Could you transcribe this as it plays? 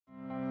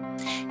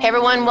Hey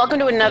everyone, welcome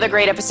to another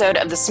great episode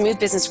of the Smooth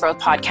Business Growth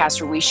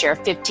Podcast, where we share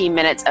 15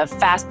 minutes of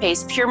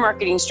fast-paced, pure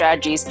marketing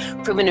strategies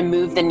proven to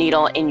move the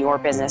needle in your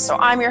business. So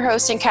I'm your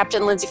host and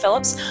Captain Lindsay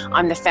Phillips.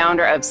 I'm the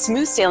founder of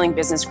Smooth Sailing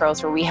Business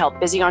Growth, where we help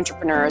busy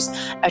entrepreneurs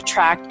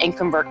attract and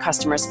convert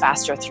customers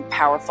faster through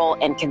powerful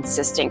and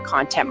consistent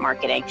content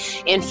marketing.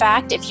 In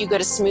fact, if you go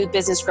to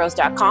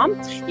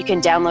smoothbusinessgrowth.com, you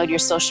can download your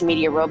social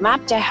media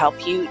roadmap to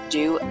help you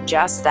do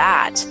just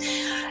that.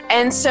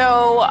 And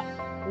so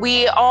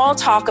we all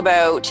talk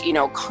about,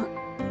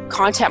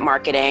 content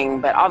marketing,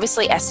 but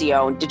obviously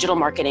SEO and digital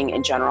marketing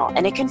in general,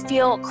 and it can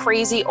feel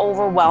crazy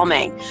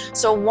overwhelming.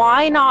 So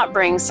why not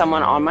bring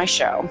someone on my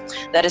show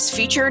that is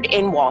featured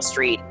in Wall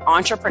Street,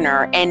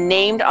 entrepreneur, and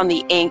named on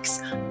the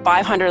Inc.'s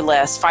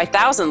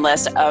 5,000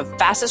 list of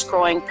fastest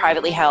growing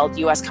privately held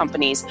U.S.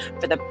 companies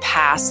for the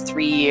past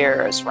 3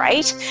 years,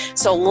 right?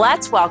 So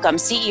let's welcome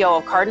CEO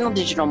of Cardinal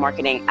Digital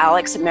Marketing,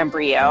 Alex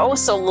Membrillo.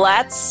 So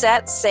let's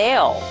set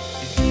sail.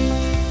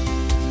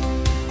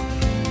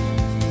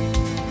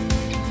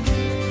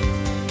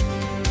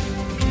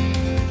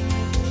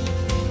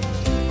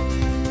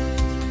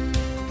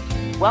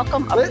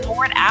 Welcome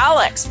aboard,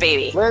 Alex,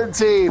 baby.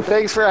 Lindsay,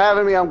 thanks for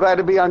having me. I'm glad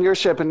to be on your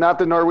ship and not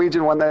the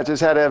Norwegian one that just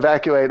had to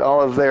evacuate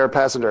all of their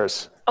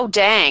passengers. Oh,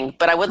 dang.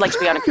 But I would like to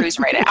be on a cruise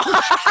right now.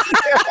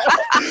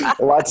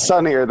 A lot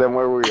sunnier than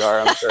where we are,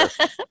 I'm sure.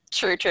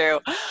 True.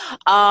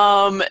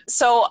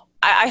 So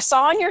I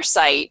saw on your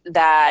site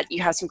that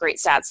you have some great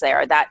stats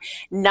there, that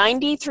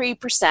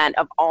 93%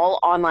 of all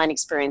online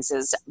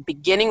experiences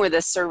beginning with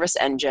a service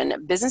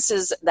engine,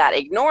 businesses that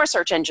ignore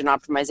search engine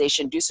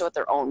optimization do so at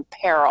their own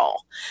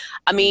peril.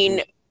 I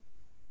mean,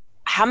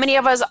 how many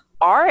of us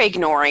are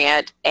ignoring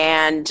it,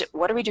 and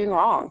what are we doing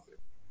wrong?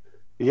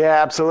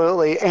 Yeah,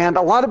 absolutely. And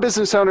a lot of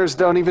business owners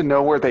don't even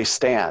know where they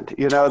stand.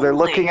 They're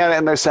looking at it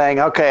and they're saying,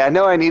 okay, I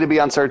know I need to be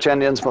on search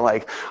engines,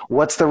 but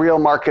what's the real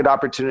market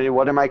opportunity?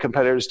 What are my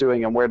competitors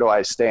doing and where do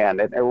I stand?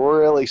 And it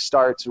really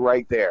starts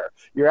right there.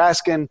 You're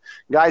asking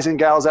guys and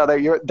gals out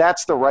there,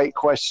 that's the right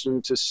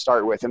question to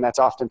start with. And that's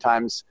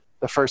oftentimes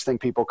the first thing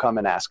people come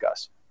and ask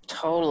us.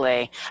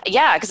 Totally.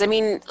 Yeah, because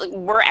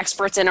we're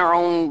experts in our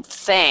own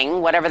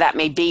thing, whatever that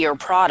may be, your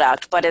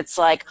product, but it's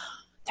like,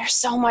 there's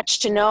so much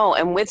to know.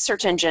 And with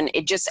search engine,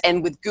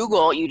 and with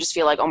Google, you just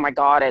feel like, oh my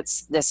God,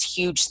 it's this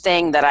huge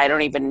thing that I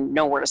don't even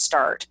know where to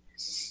start.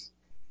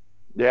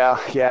 Yeah,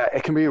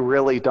 it can be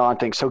really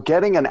daunting. So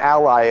getting an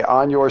ally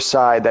on your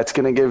side that's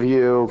going to give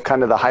you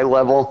kind of the high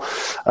level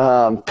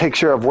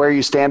picture of where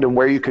you stand and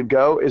where you could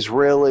go is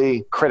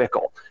really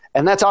critical.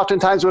 And that's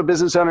oftentimes what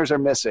business owners are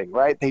missing,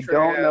 right? They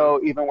don't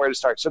know even where to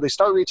start. So they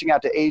start reaching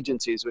out to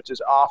agencies, which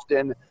is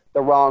often the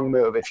wrong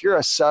move. If you're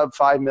a sub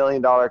 $5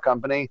 million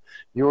company,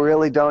 you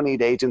really don't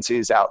need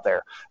agencies out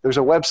there. There's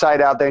a website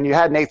out there, and you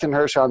had Nathan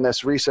Hirsch on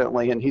this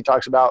recently, and he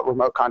talks about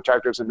remote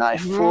contractors, and I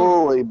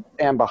fully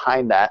am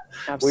behind that.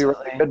 Absolutely. We were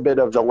a good bit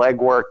of the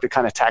legwork, the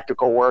kind of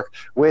tactical work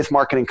with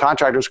marketing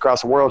contractors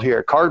across the world here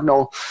at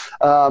Cardinal.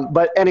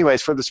 But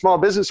anyways, for the small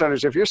business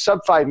owners, if you're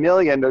sub 5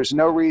 million, there's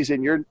no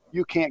reason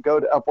you can't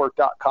go to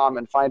Upwork.com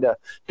and find a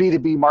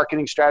B2B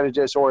marketing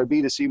strategist or a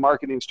B2C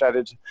marketing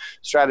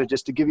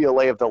strategist to give you a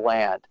lay of the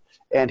land.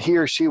 And he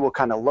or she will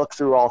kind of look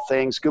through all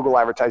things, Google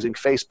advertising,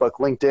 Facebook,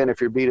 LinkedIn,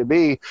 if you're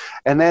B2B,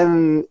 and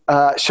then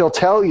she'll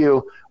tell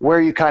you where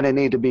you kind of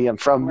need to be.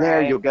 And from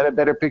there, you'll get a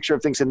better picture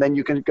of things, and then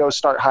you can go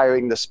start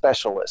hiring the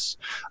specialists.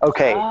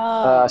 Okay,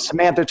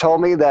 Samantha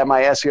told me that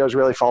my SEO is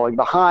really falling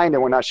behind,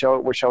 and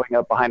we're showing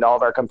up behind all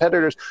of our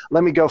competitors.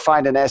 Let me go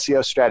find an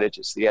SEO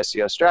strategist. The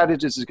SEO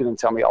strategist is going to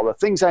tell me all the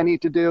things I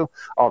need to do,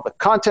 all the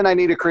content I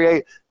need to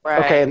create.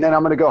 Right. Okay, and then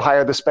I'm going to go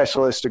hire the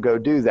specialist to go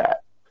do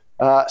that.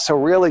 So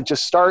really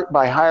just start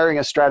by hiring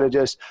a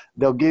strategist.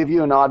 They'll give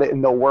you an audit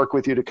and they'll work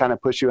with you to kind of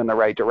push you in the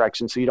right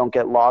direction so you don't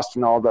get lost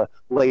in all the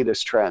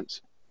latest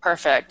trends.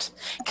 Perfect.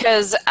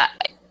 Because,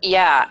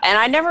 and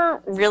I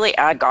never really,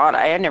 I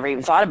had never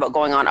even thought about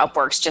going on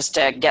Upworks just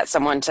to get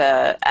someone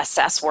to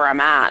assess where I'm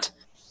at.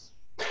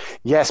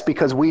 Yes,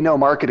 because we know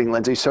marketing,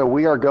 Lindsay, so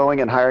we are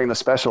going and hiring the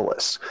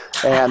specialists.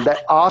 And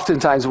that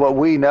oftentimes what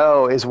we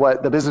know is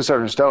what the business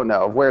owners don't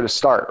know, where to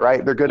start,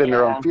 right? They're good in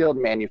their own field,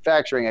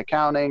 manufacturing,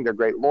 accounting, they're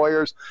great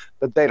lawyers,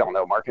 but they don't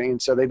know marketing,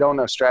 so they don't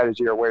know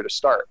strategy or where to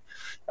start.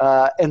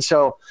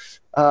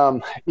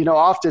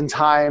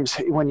 Oftentimes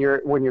when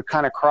you're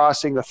kind of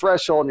crossing the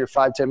threshold and you're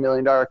 $5-10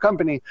 million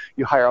company,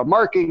 you hire a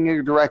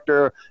marketing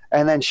director,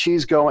 and then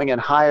she's going and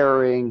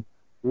hiring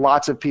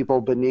lots of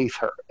people beneath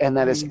her. And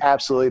that is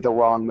absolutely the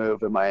wrong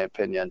move, in my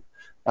opinion.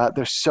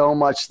 There's so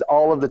much,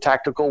 all of the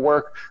tactical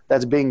work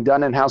that's being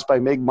done in-house by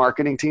big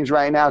marketing teams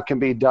right now can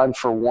be done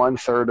for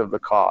 1/3 of the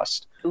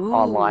cost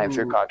online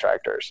through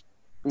contractors.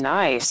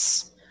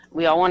 Nice.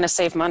 We all want to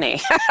save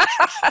money.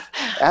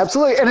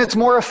 Absolutely. And it's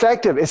more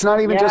effective. It's not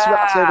even just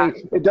about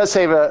saving. It does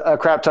save a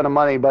crap ton of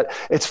money, but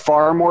it's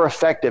far more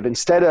effective.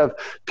 Instead of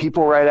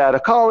people right out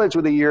of college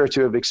with a year or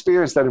two of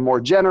experience that are more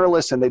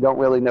generalists and they don't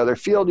really know their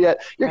field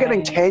yet, you're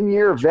getting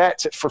 10-year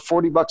vets for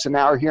 $40 an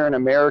hour here in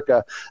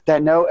America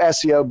that know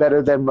SEO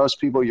better than most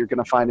people you're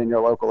going to find in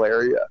your local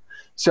area.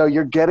 So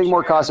you're getting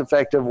more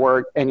cost-effective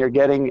work, and you're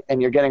getting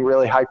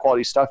really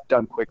high-quality stuff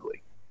done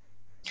quickly.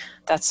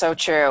 That's so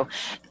true.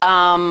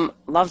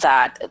 Love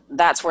that.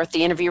 That's worth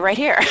the interview right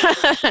here.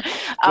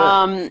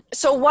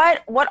 So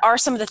what are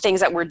some of the things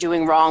that we're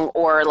doing wrong,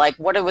 or like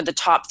what are the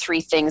top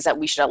 3 things that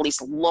we should at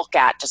least look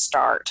at to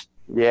start?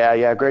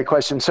 Yeah, great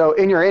question. So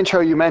in your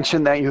intro, you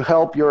mentioned that you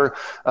help your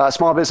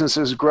small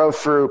businesses grow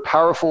through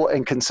powerful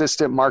and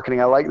consistent marketing.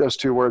 I like those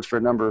 2 words for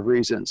a number of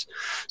reasons.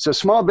 So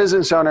small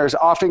business owners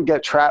often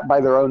get trapped by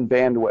their own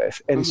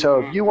bandwidth. And so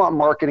if you want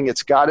marketing,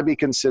 it's got to be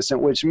consistent,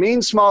 which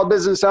means small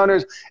business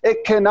owners,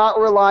 it cannot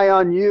rely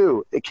on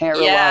you. It can't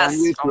rely on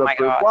you to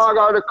approve blog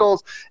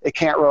articles. It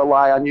can't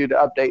rely on you to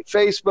update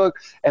Facebook.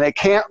 And it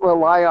can't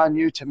rely on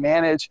you to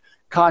manage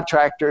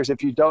contractors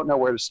if you don't know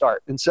where to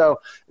start. And so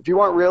if you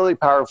want really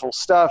powerful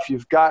stuff,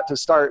 you've got to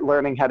start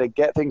learning how to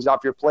get things off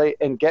your plate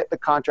and get the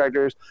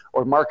contractors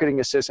or marketing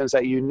assistants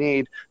that you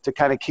need to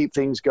kind of keep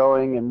things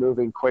going and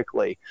moving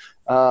quickly.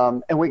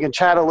 And we can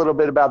chat a little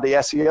bit about the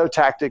SEO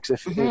tactics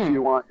if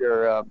you want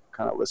your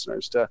kind of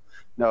listeners to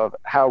know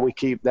how we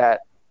keep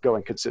that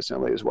going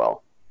consistently as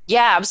well.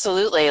 Yeah,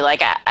 absolutely.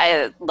 Like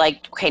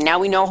okay, now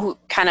we know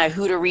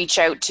who to reach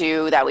out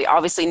to, that we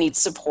obviously need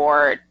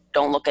support.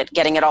 Don't look at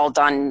getting it all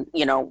done,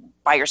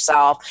 by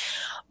yourself.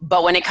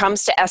 But when it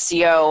comes to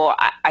SEO,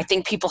 I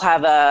think people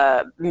have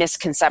a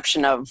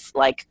misconception of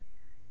like,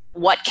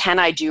 what can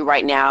I do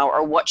right now?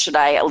 Or what should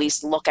I at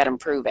least look at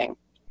improving?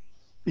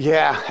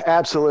 Yeah,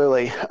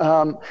 absolutely.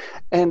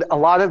 And a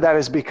lot of that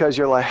is because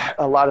a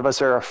lot of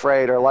us are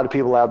afraid, or a lot of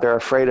people out there are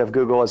afraid of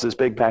Google as this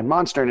big bad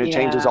monster, and it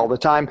changes all the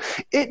time.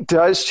 It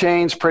does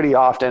change pretty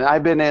often.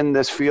 I've been in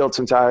this field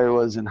since I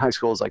was in high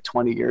school. It was like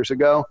 20 years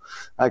ago.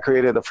 I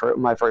created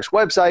my first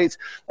websites,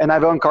 and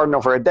I've owned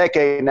Cardinal for a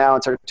decade now.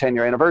 It's our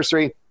 10-year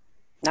anniversary.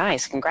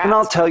 Nice, congrats. And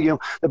I'll tell you,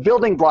 the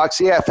building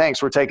blocks,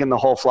 thanks. We're taking the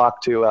whole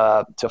flock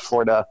to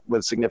Florida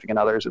with significant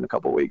others in a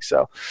couple of weeks.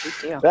 So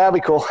that'll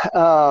be cool.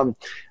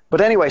 But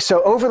anyway,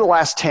 so over the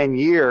last 10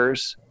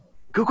 years,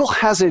 Google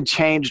hasn't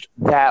changed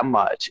that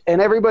much.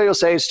 And everybody will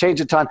say it's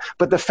changed a ton,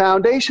 but the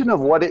foundation of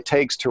what it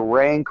takes to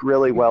rank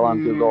really well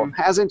on Google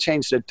hasn't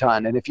changed a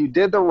ton. And if you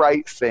did the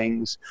right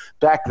things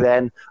back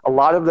then, a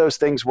lot of those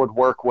things would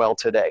work well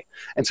today.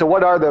 And so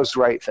what are those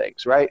right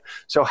things, right?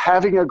 So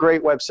having a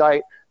great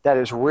website that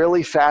is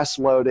really fast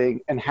loading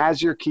and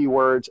has your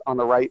keywords on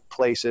the right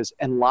places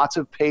and lots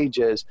of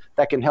pages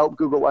that can help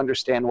Google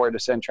understand where to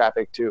send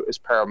traffic to is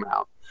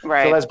paramount.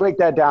 Right. So let's break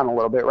that down a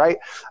little bit, right?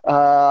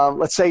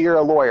 Let's say you're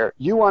a lawyer.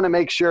 You want to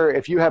make sure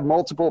if you have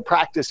multiple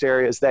practice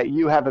areas that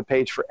you have a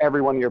page for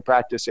every one of your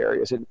practice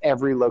areas in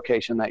every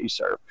location that you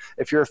serve.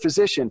 If you're a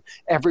physician,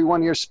 every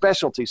one of your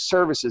specialties,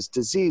 services,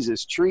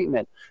 diseases,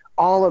 treatment,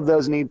 all of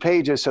those need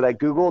pages so that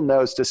Google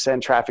knows to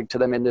send traffic to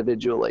them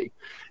individually.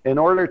 In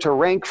order to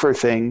rank for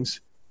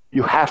things,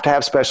 you have to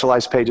have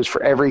specialized pages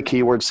for every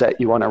keyword set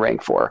you want to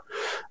rank for.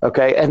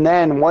 Okay. And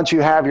then once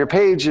you have your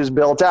pages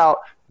built out,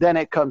 then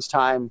it comes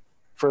time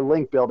for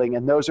link building.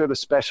 And those are the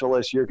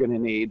specialists you're going to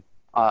need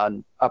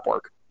on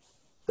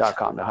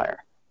Upwork.com to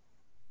hire.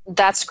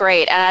 That's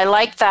great. And I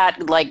like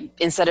that, like,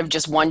 instead of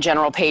just one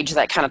general page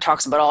that kind of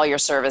talks about all your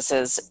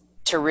services,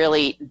 to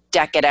really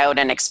deck it out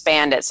and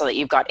expand it so that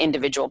you've got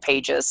individual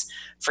pages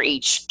for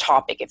each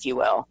topic, if you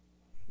will.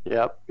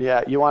 Yep.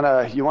 Yeah. You want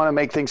to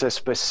make things as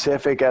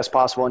specific as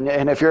possible.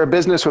 And if you're a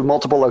business with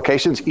multiple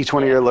locations, each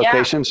one of your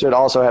locations should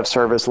also have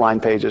service line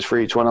pages for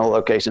each one of the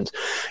locations.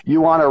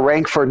 You want to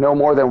rank for no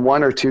more than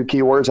 1 or 2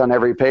 keywords on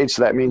every page.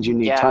 So that means you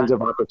need tons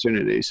of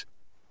opportunities.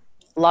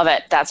 Love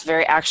it. That's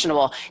very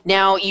actionable.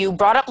 Now, you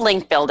brought up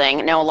link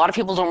building. Now, a lot of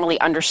people don't really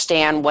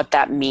understand what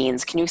that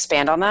means. Can you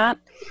expand on that?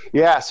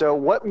 Yeah. So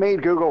what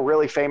made Google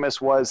really famous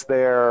was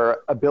their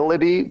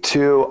ability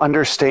to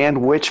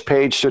understand which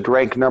page should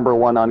rank number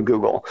 1 on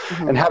Google.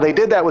 And how they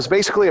did that was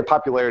basically a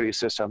popularity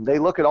system. They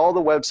look at all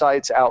the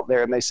websites out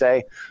there and they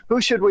say,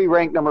 who should we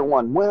rank number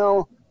 1?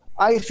 Well,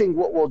 I think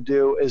what we'll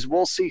do is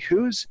we'll see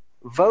who's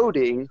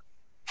voting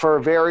for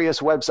various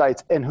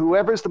websites, and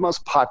whoever's the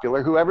most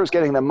popular, whoever's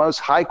getting the most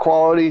high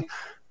quality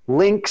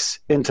links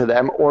into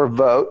them or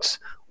votes,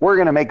 we're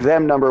going to make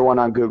them number 1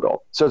 on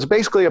Google. So it's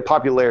basically a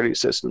popularity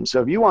system.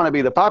 So if you want to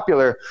be the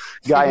popular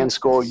guy in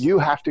school, you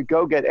have to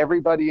go get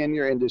everybody in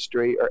your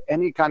industry or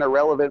any kind of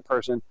relevant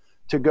person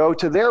to go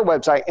to their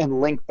website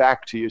and link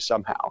back to you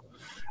somehow.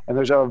 And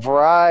there's a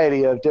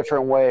variety of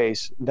different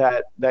ways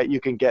that you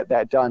can get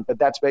that done. But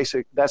that's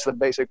the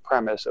basic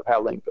premise of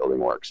how link building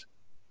works.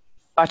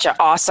 Gotcha.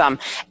 Awesome.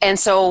 And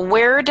so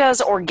where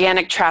does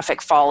organic traffic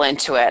fall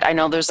into it? I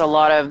know there's a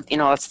lot of,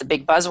 it's the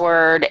big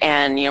buzzword,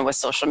 and, with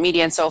social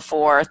media and so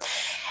forth.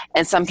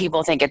 And some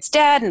people think it's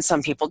dead and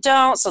some people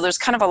don't. So there's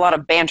kind of a lot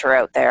of banter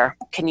out there.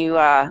 Can you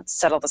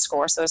settle the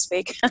score, so to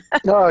speak?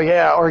 Oh,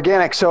 yeah.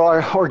 Organic.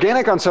 So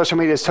organic on social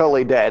media is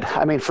totally dead.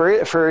 I mean,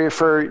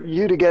 for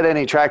you to get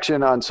any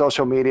traction on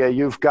social media,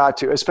 you've got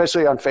to,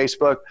 especially on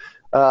Facebook,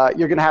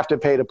 you're going to have to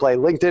pay to play.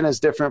 LinkedIn is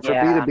different for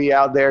B2B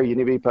out there. You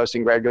need to be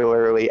posting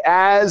regularly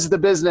as the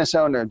business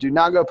owner. Do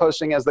not go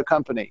posting as the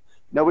company.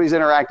 Nobody's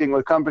interacting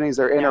with companies.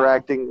 They're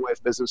interacting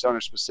with business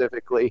owners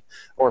specifically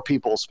or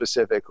people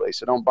specifically.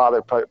 So don't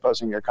bother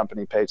posting your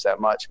company page that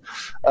much.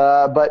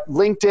 But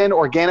LinkedIn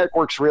organic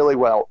works really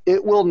well.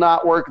 It will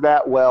not work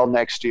that well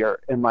next year,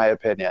 in my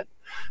opinion.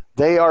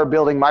 They are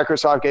building,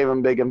 Microsoft gave them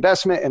a big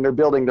investment and they're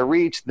building the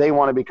reach. They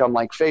want to become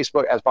like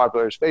Facebook, as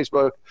popular as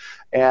Facebook.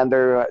 And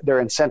they're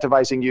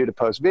incentivizing you to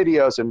post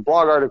videos and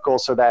blog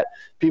articles so that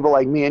people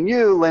like me and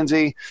you,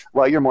 Lindsay,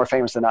 well, you're more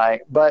famous than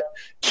I, but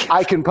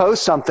I can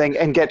post something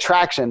and get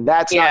traction.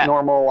 That's not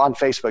normal on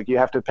Facebook. You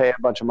have to pay a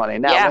bunch of money.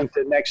 Now,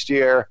 LinkedIn next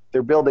year,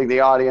 they're building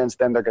the audience.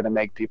 Then they're going to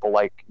make people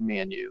like me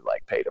and you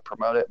like pay to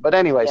promote it. But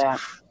anyways,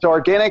 so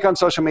organic on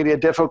social media,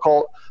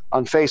 difficult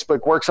on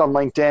Facebook, works on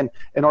LinkedIn,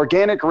 and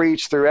organic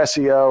reach through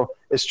SEO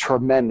is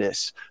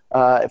tremendous.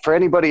 For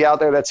anybody out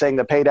there that's saying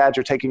the paid ads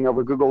are taking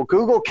over Google,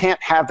 Google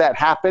can't have that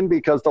happen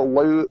because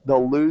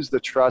they'll lose the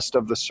trust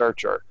of the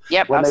searcher.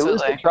 Yep, when absolutely.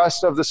 they lose the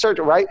trust of the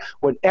searcher, right?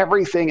 When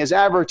everything is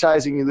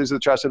advertising, you lose the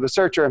trust of the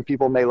searcher, and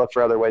people may look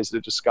for other ways to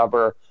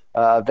discover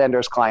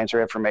vendors, clients,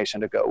 or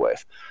information to go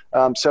with.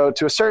 So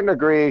to a certain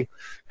degree,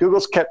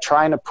 Google's kept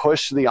trying to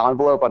push the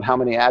envelope on how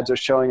many ads are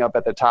showing up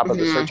at the top of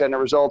the search engine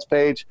results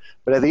page.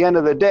 But at the end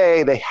of the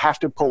day, they have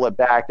to pull it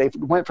back. They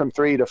went from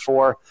 3 to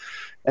 4.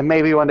 And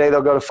maybe one day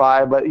they'll go to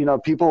 5, but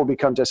people will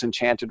become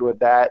disenchanted with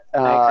that.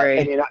 I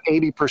agree. And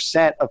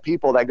 80% of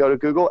people that go to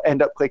Google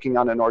end up clicking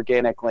on an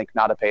organic link,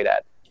 not a paid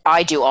ad.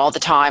 I do all the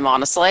time,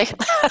 honestly.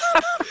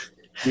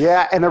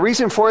 Yeah, and the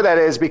reason for that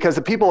is because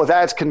the people with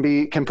ads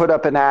can put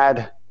up an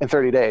ad in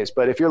 30 days.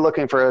 But if you're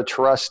looking for a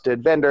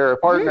trusted vendor or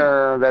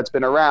partner that's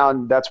been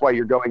around, that's why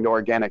you're going to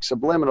organic.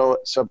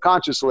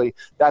 Subconsciously,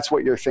 that's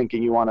what you're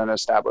thinking. You want an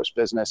established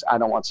business. I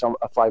don't want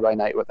a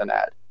fly-by-night with an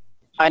ad.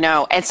 I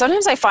know. And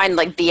sometimes I find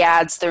like the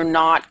ads, they're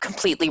not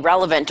completely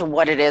relevant to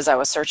what it is I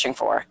was searching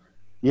for.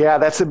 Yeah,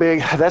 that's a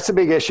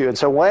big issue. And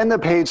so when the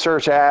paid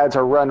search ads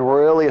are run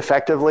really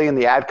effectively and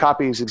the ad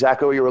copy is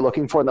exactly what you were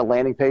looking for and the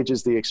landing page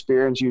is the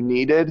experience you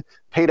needed,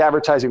 paid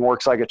advertising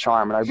works like a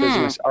charm. And our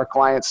business, our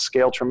clients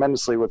scale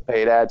tremendously with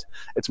paid ads.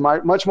 It's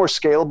much more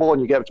scalable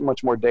and you get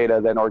much more data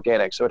than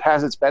organic. So it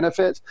has its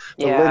benefits.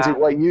 But Lindsay,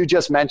 what you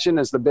just mentioned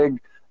is the big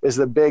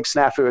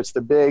snafu. It's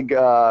the big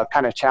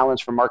kind of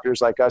challenge for marketers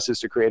like us is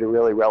to create a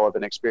really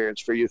relevant experience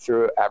for you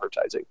through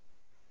advertising.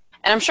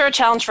 And I'm sure a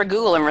challenge for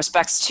Google in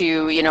respects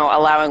to,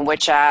 allowing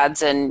which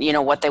ads and,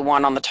 what they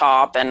want on the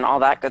top and all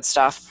that good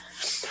stuff.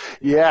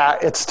 Yeah,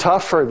 it's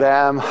tough for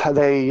them.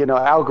 They,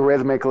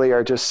 algorithmically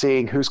are just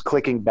seeing who's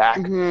clicking back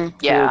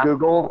to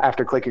Google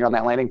after clicking on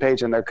that landing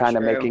page, and they're kind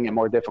of making it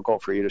more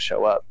difficult for you to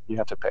show up. You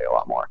have to pay a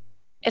lot more.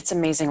 It's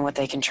amazing what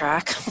they can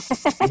track.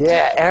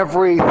 Yeah,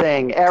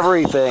 everything.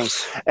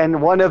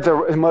 And one of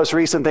the most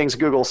recent things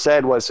Google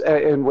said was,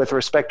 with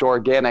respect to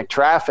organic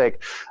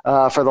traffic,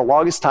 for the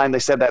longest time, they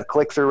said that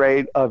click-through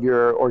rate of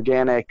your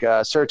organic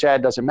search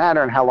ad doesn't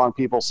matter, and how long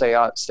people stay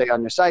on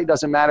your site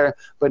doesn't matter.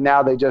 But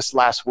now they just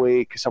last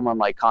week,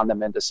 someone conned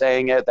them into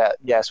saying it, that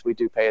yes, we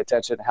do pay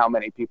attention to how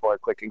many people are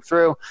clicking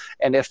through,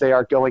 and if they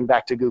are going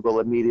back to Google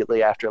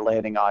immediately after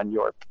landing on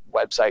your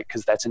website,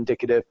 because that's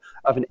indicative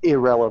of an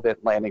irrelevant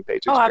landing page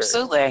experience. Oh,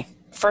 absolutely.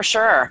 For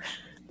sure.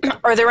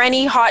 Are there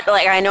any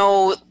I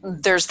know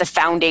there's the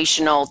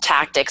foundational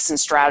tactics and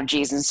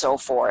strategies and so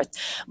forth,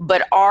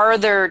 but are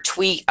there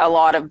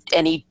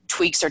any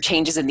tweaks or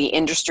changes in the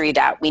industry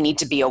that we need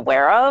to be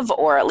aware of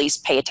or at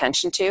least pay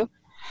attention to?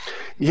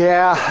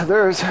 Yeah,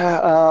 there's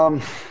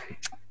a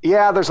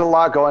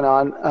lot going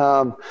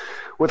on.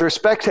 With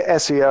respect to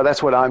SEO,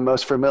 that's what I'm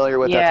most familiar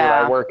with. That's what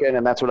I work in,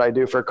 and that's what I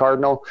do for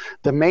Cardinal.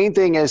 The main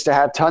thing is to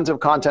have tons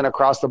of content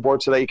across the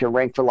board so that you can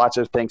rank for lots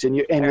of things. And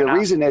the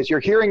reason is you're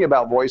hearing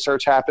about voice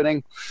search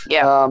happening.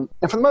 Yeah.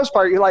 And for the most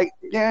part,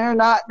 you're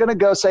not going to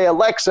go say,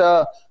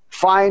 Alexa,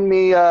 find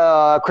me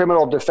a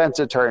criminal defense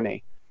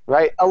attorney.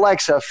 Right?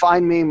 Alexa,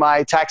 find me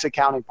my tax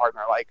accounting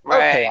partner.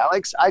 Okay,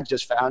 Alex, I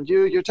just found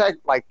you. Your tech,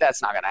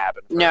 that's not going to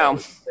happen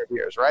for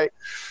years, right?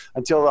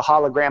 Until the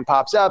hologram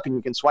pops up and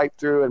you can swipe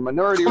through a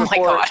minority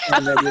report.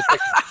 And then you're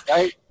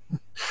right?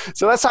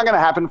 So that's not going to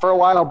happen for a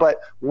while.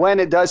 But when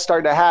it does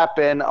start to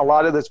happen, a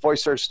lot of this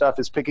voice search stuff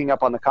is picking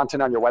up on the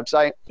content on your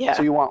website. Yeah.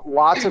 So you want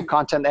lots of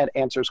content that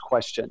answers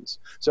questions.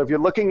 So if you're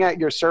looking at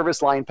your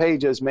service line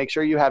pages, make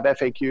sure you have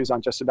FAQs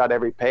on just about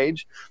every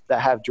page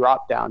that have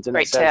drop downs. And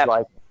it says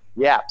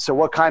so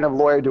what kind of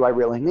lawyer do I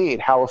really need?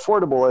 How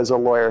affordable is a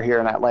lawyer here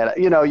in Atlanta?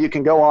 You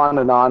can go on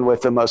and on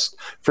with the most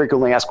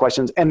frequently asked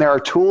questions. And there are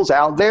tools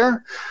out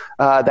there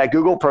that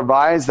Google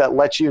provides that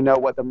let you know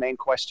what the main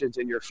questions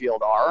in your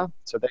field are.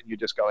 So then you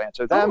just go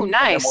answer them. Oh,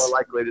 nice. And they're more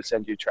likely to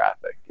send you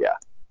traffic. Yeah.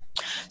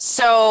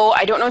 So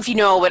I don't know if you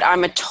know, but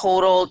I'm a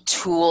total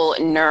tool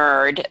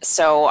nerd.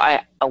 So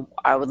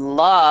I would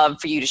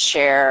love for you to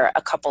share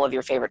a couple of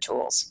your favorite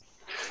tools.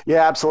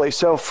 Yeah, absolutely.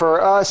 So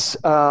for us,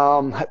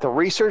 the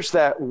research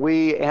that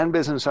we and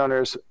business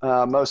owners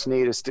most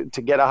need is to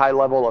get a high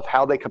level of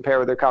how they compare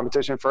with their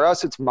competition. For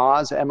us, it's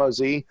Moz,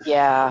 M-O-Z.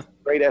 Yeah.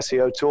 Great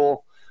SEO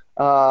tool.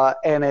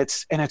 And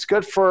it's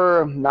good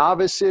for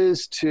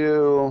novices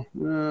to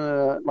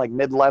like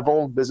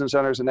mid-level business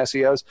owners and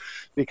SEOs,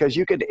 because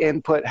you could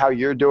input how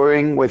you're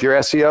doing with your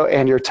SEO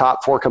and your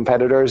top 4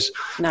 competitors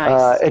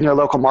in your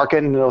local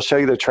market, and it'll show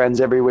you the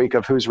trends every week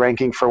of who's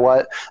ranking for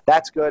what.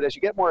 That's good. As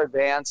you get more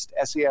advanced,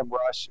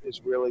 SEMrush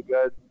is really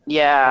good.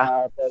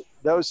 Yeah. But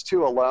those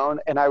 2 alone,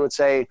 and I would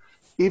say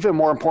even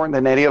more important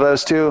than any of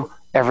those 2,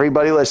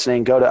 everybody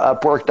listening, go to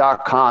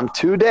Upwork.com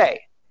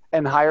today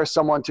and hire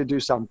someone to do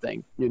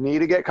something. You need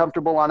to get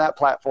comfortable on that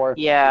platform.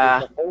 Yeah.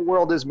 The whole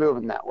world is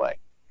moving that way.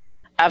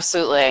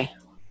 Absolutely.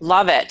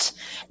 Love it.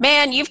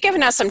 Man, you've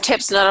given us some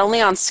tips not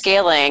only on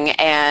scaling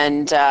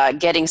and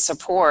getting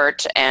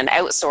support and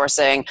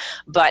outsourcing,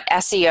 but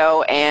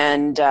SEO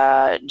and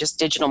just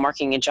digital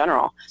marketing in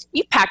general.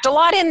 You packed a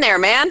lot in there,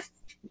 man.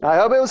 I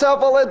hope it was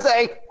helpful,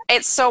 Lindsay.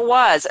 It so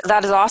was.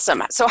 That is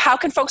awesome. So how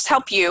can folks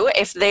help you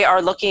if they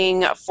are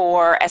looking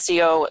for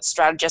SEO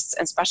strategists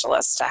and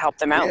specialists to help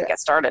them out and get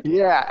started?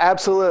 Yeah,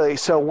 absolutely.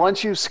 So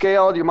once you've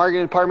scaled your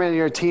marketing department and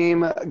your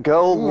team,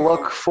 go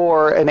look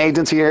for an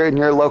agency here in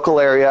your local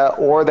area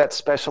or that's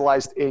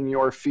specialized in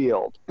your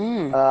field.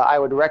 I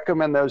would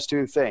recommend those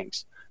 2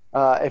 things.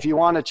 If you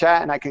want to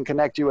chat and I can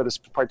connect you with a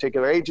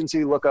particular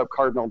agency, look up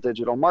Cardinal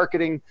Digital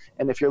Marketing.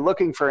 And if you're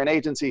looking for an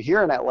agency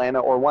here in Atlanta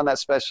or one that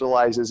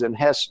specializes in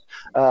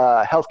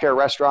healthcare,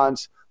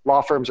 restaurants,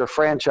 law firms, or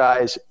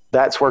franchise,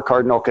 that's where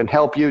Cardinal can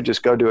help you.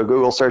 Just go do a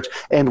Google search.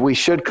 And we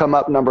should come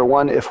up number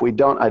 1. If we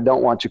don't, I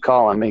don't want you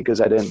calling me because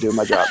I didn't do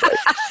my job right.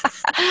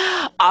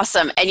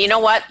 Awesome. And you know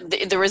what?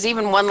 There was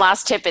even one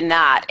last tip in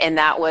that, and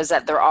that was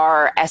that there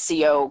are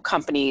SEO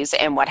companies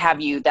and what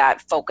have you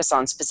that focus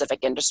on specific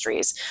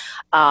industries.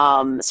 So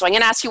I'm going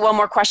to ask you one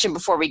more question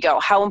before we go.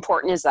 How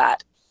important is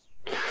that?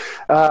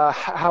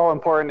 How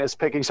important is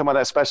picking someone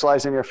that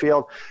specializes in your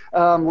field?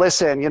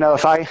 Listen,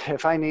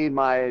 if I need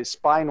my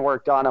spine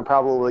work done, I'm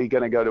probably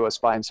going to go to a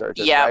spine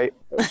surgeon, right?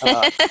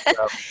 So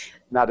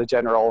not a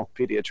general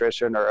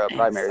pediatrician or a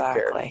primary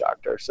care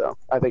doctor. So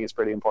I think it's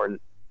pretty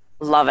important.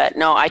 Love it.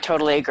 No, I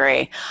totally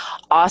agree.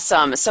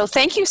 Awesome. So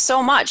thank you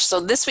so much. So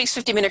this week's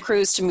 50-minute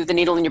cruise to move the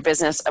needle in your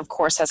business, of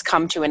course, has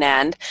come to an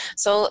end.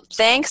 So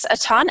thanks a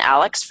ton,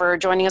 Alex, for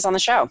joining us on the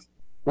show.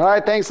 All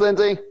right. Thanks,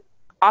 Lindsay.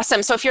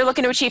 Awesome. So if you're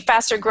looking to achieve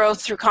faster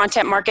growth through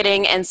content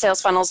marketing and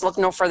sales funnels, look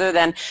no further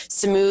than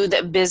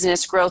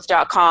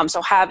smoothbusinessgrowth.com.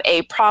 So have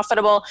a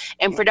profitable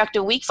and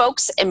productive week,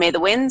 folks, and may the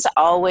winds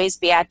always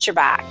be at your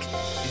back.